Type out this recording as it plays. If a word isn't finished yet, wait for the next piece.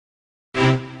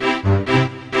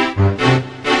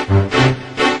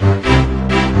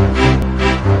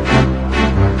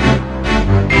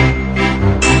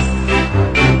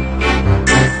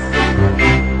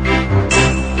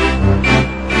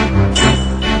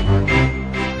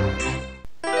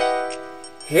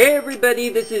Hey everybody,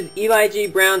 this is Eli G.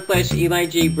 Brown / Eli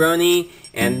G. Brony,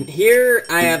 and here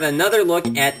I have another look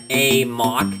at a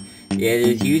MOC. It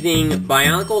is using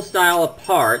Bionicle style of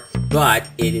parts, but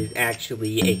it is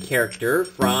actually a character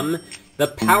from the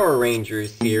Power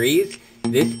Rangers series.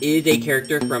 This is a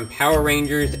character from Power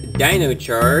Rangers Dino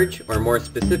Charge, or more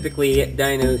specifically,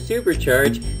 Dino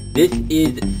Supercharge. This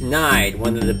is Snide,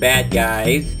 one of the bad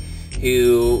guys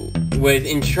who was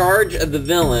in charge of the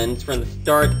villains from the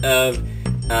start of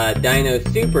Dino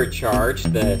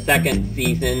Supercharge, the second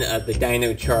season of the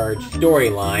Dino Charge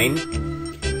storyline.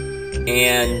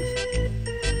 And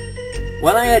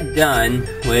what I had done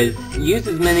was use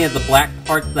as many of the black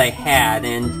parts as I had,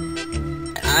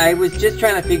 and I was just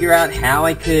trying to figure out how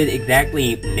I could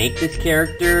exactly make this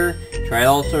character. Tried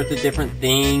all sorts of different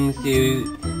things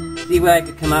to see what I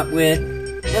could come up with,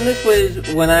 and this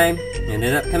was what I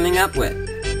ended up coming up with.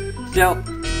 So,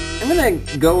 I'm going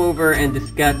to go over and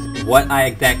discuss what I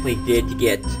exactly did to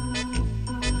get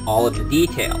all of the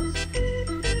details.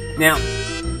 Now,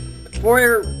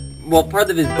 part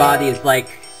of his body is like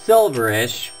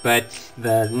silverish, but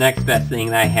the next best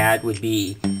thing that I had would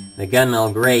be the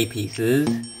gunmetal gray pieces,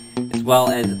 as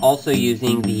well as also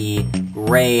using the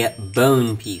gray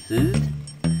bone pieces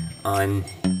on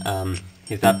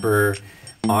his upper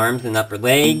arms and upper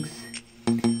legs.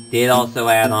 Did also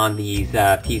add on these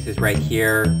pieces right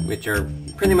here, which are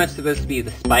pretty much supposed to be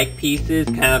the spike pieces.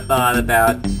 Kind of thought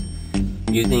about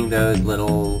using those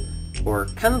little, or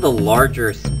kind of the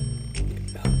larger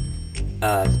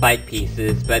spike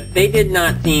pieces, but they did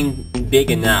not seem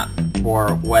big enough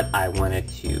for what I wanted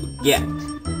to get.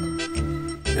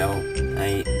 So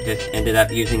I just ended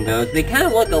up using those. They kind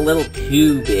of look a little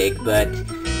too big, but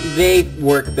they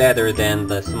work better than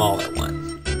the smaller ones.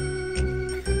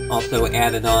 Also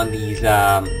added on these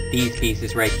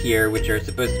pieces right here, which are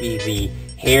supposed to be the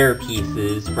hair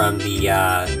pieces from the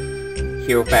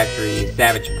Hero Factory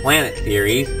Savage Planet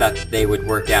series. Thought that they would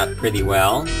work out pretty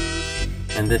well.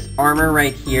 And this armor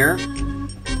right here,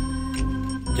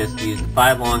 just used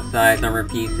 5 long size armor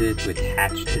pieces to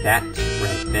attach to that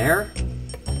right there.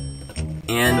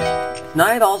 And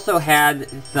Snide also had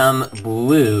some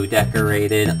blue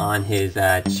decorated on his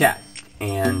chest,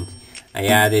 and I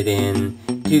added in,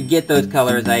 to get those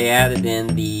colors, I added in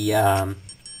the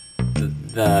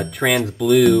trans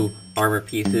blue armor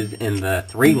pieces in the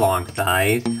 3 long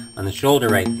size on the shoulder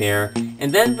right there.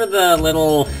 And then for the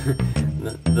little,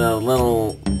 the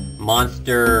little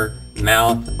monster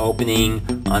mouth opening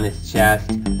on his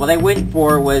chest, what I went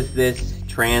for was this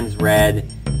trans red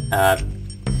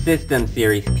System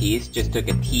Series piece. Just took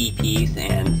a T piece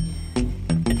and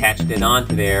attached it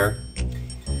onto there.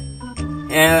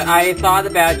 And I thought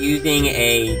about using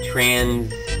a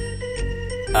trans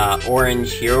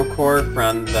orange hero core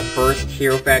from the first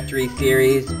Hero Factory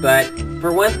series, but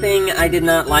for one thing, I did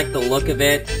not like the look of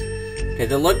it,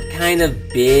 because it looked kind of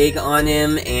big on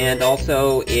him, and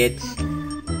also it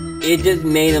just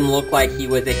made him look like he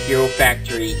was a Hero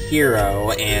Factory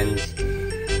hero, and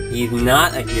he's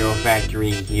not a Hero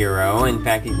Factory hero. In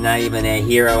fact, he's not even a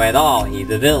hero at all. He's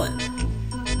a villain.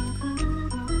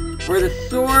 For the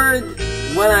sword,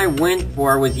 what I went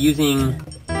for was using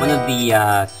one of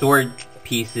the sword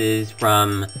pieces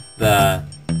from the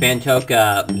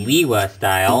Bantoka Liwa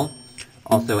style,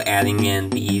 also adding in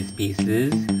these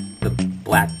pieces, the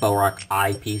black Bowrock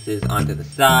eye pieces onto the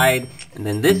side, and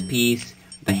then this piece,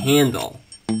 the handle.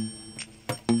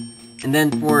 And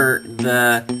then for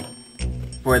the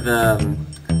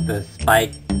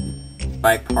spike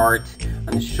part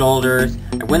on the shoulders,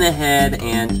 I went ahead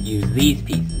and used these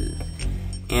pieces.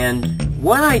 And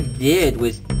what I did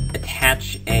was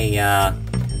attach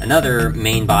another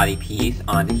main body piece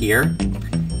onto here,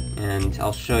 and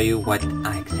I'll show you what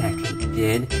I exactly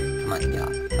did. Come on, get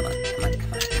off.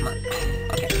 Come on.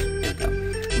 Okay, there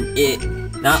we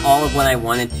go. Not all of what I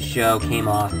wanted to show came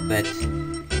off, but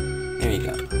there you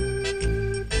go.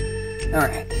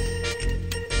 Alright.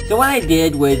 So what I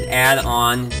did was add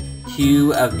on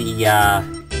 2 of the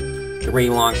 3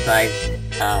 long size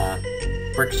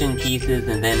friction pieces,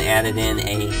 and then added in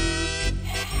a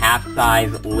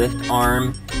half-size lift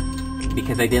arm,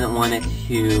 because I didn't want it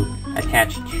to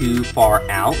attach too far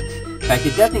out. In fact,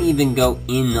 it doesn't even go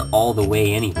in all the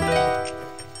way anyway.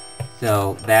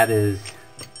 So that is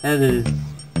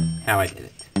how I did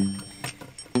it.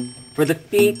 For the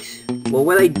feet, well,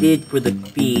 what I did for the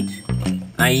feet,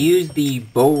 I used the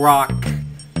Bowrock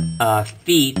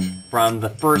feet from the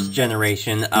first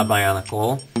generation of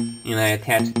Bionicle, and I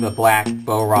attached the black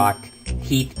Bowrock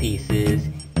teeth pieces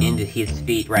into his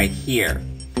feet right here.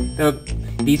 So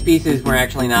these pieces were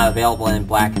actually not available in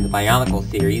black in the Bionicle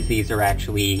series. These are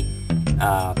actually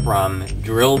from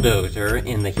Drill Dozer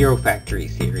in the Hero Factory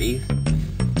series.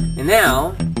 And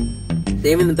now,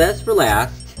 saving the best for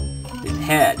last, his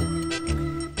head.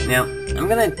 Now, I'm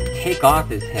gonna take off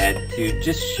his head to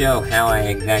just show how I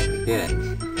exactly did it.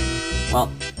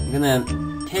 Well, I'm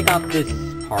gonna take off this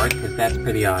part, because that's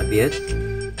pretty obvious,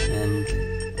 and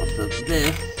also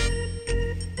this,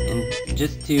 and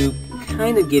just to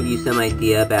kind of give you some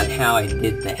idea about how I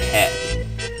did the head.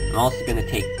 I'm also gonna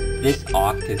take this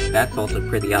off, because that's also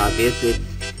pretty obvious.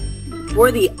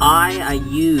 For the eye, I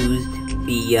used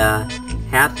the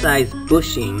half-size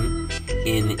bushing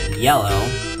in yellow,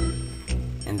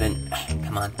 and then,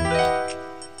 come on.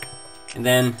 And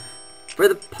then, for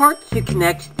the part to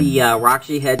connect the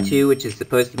Roxy head to, which is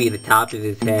supposed to be the top of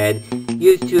his head,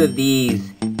 use two of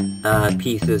these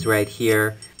pieces right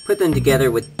here. Put them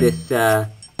together with this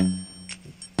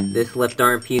this left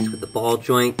arm piece with the ball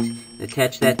joint, and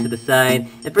attach that to the side.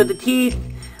 And for the teeth,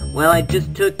 well, I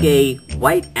just took a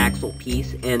white axle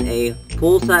piece and a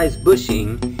full-size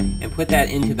bushing and put that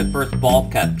into the first ball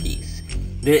cut piece.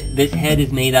 This head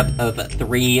is made up of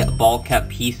 3 ball cut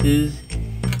pieces,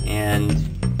 and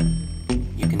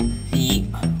you can see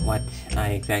what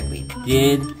I exactly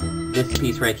did. This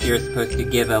piece right here is supposed to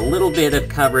give a little bit of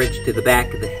coverage to the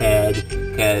back of the head,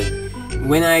 because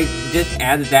when I just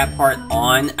added that part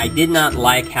on, I did not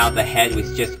like how the head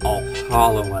was just all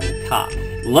hollow on the top.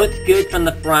 Looked good from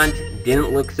the front,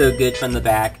 didn't look so good from the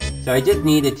back, so I just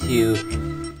needed to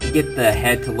get the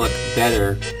head to look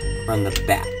better from the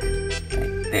back.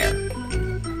 Right there.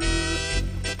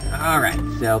 Alright,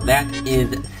 so that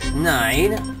is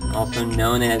Snide, also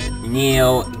known as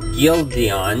Neo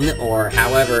Gildeon, or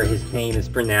however his name is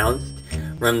pronounced,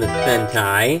 from the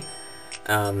Sentai,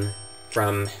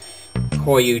 from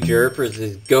Koyuger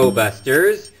vs. Go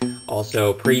Busters,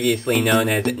 also previously known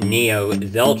as Neo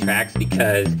Zeltrax,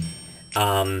 because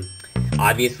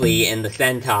obviously in the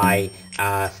Sentai,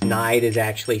 Snide is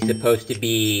actually supposed to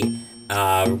be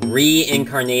a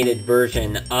reincarnated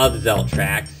version of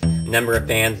Zeltrax. A number of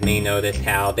fans may notice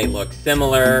how they look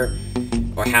similar,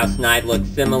 or how Snide looks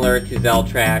similar to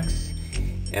Zeltrax.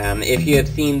 If you have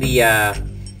seen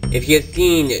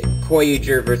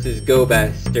Koyuger vs. Go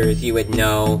Busters, you would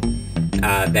know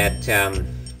that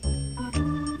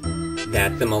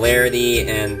similarity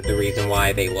and the reason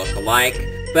why they look alike.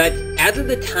 But as of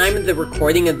the time of the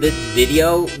recording of this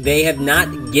video, they have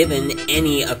not given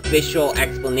any official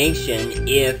explanation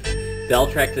if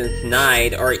Zeltrax and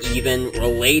Snide are even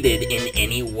related in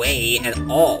any way at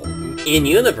all, in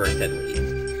universe at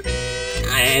least.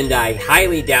 And I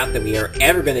highly doubt that we are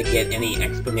ever going to get any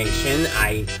explanation.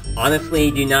 I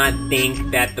honestly do not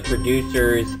think that the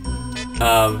producers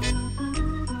of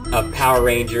Power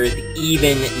Rangers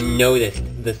even noticed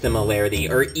the similarity,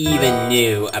 or even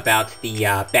knew about the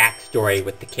backstory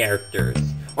with the characters.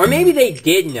 Or maybe they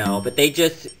did know, but they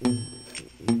just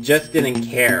didn't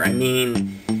care. I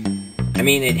mean,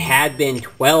 it had been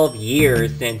 12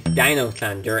 years since Dino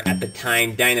Thunder at the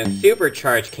time Dino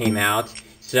Supercharge came out,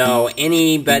 so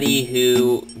anybody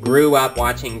who grew up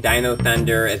watching Dino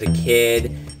Thunder as a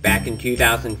kid back in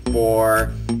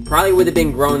 2004 probably would have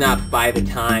been grown up by the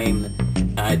time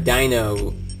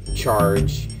Dino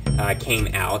Charge came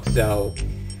out, so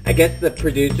I guess the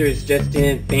producers just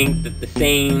didn't think that the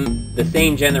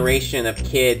same generation of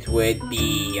kids would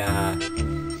be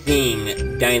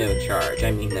seeing Dino Charge. I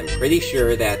mean, I'm pretty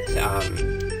sure that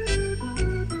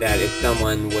that if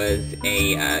someone was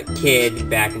a kid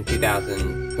back in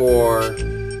 2004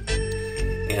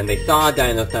 and they saw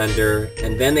Dino Thunder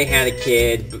and then they had a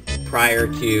kid prior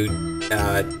to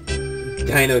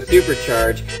Dino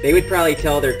Supercharge, they would probably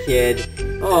tell their kid,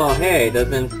 "Oh, hey,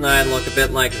 doesn't Snide look a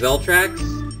bit like Zeltrax?"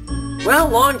 Well,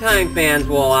 longtime fans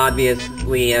will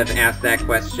obviously have asked that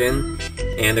question,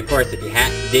 and of course, if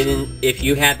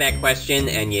you had that question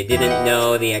and you didn't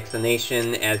know the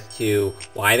explanation as to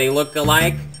why they look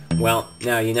alike, well,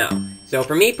 now you know. So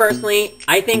for me personally,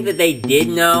 I think that they did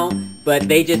know, but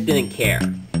they just didn't care.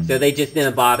 So they just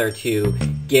didn't bother to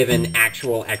give an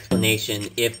actual explanation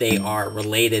if they are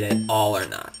related at all or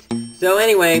not. So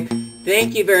anyway,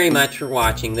 thank you very much for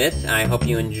watching this. I hope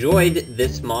you enjoyed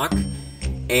this MOC,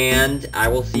 and I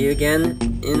will see you again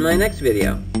in my next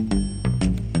video.